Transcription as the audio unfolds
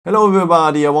Hello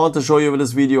everybody, I want to show you with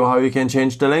this video how you can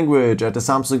change the language at the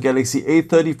Samsung Galaxy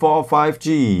A34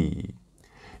 5G.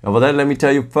 And for that, let me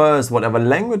tell you first, whatever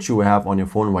language you have on your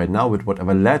phone right now with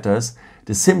whatever letters,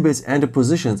 the symbols and the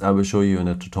positions I will show you in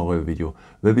the tutorial video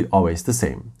will be always the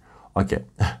same. Okay,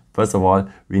 first of all,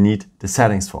 we need the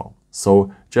settings for.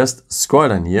 So just scroll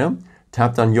down here,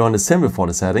 tap down here on the symbol for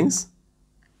the settings.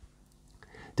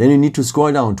 Then you need to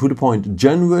scroll down to the point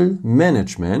General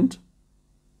Management.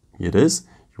 Here it is.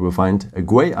 You will find a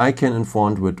gray icon in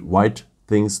front with white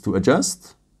things to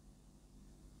adjust.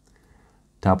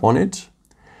 Tap on it.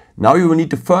 Now you will need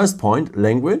the first point,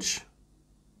 language.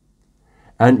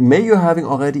 And may you're having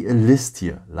already a list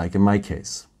here, like in my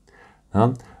case.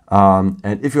 And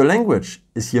if your language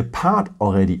is here part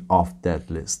already of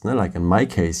that list, like in my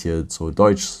case here, so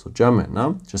Deutsch, so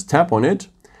German, just tap on it,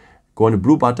 go on the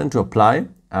blue button to apply,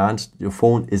 and your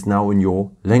phone is now in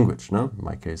your language. In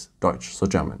my case, Deutsch, so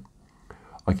German.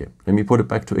 Okay, let me put it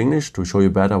back to English to show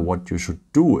you better what you should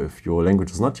do if your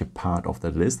language is not yet part of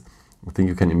that list. I think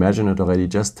you can imagine it already.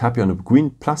 Just tap here on the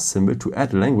green plus symbol to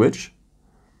add a language.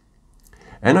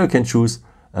 And now you can choose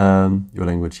your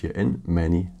language here in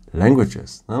many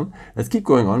languages. Let's keep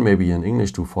going on, maybe in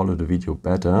English to follow the video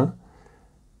better.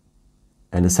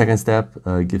 And the second step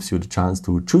gives you the chance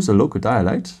to choose a local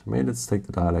dialect. Maybe let's take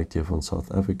the dialect here from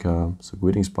South Africa. So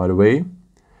greetings, by the way.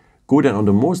 Go then on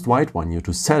the most white one here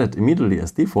to set it immediately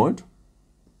as default.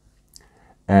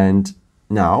 And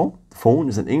now the phone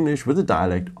is in English with the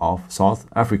dialect of South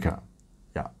Africa.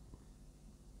 Yeah,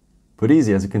 pretty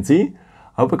easy as you can see.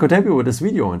 I hope I could help you with this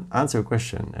video and answer your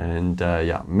question. And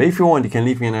yeah, maybe if you want, you can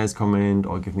leave me a nice comment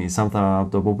or give me a thumbs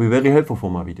up. That would be very helpful for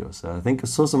my videos. Thank you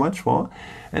so much for.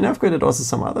 And I've created also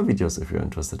some other videos if you're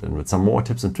interested in with some more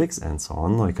tips and tricks and so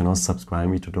on. Or you can also subscribe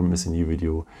me to don't miss a new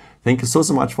video. Thank you so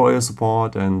much for your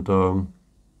support and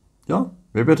yeah,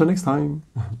 maybe until next time.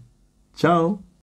 Ciao.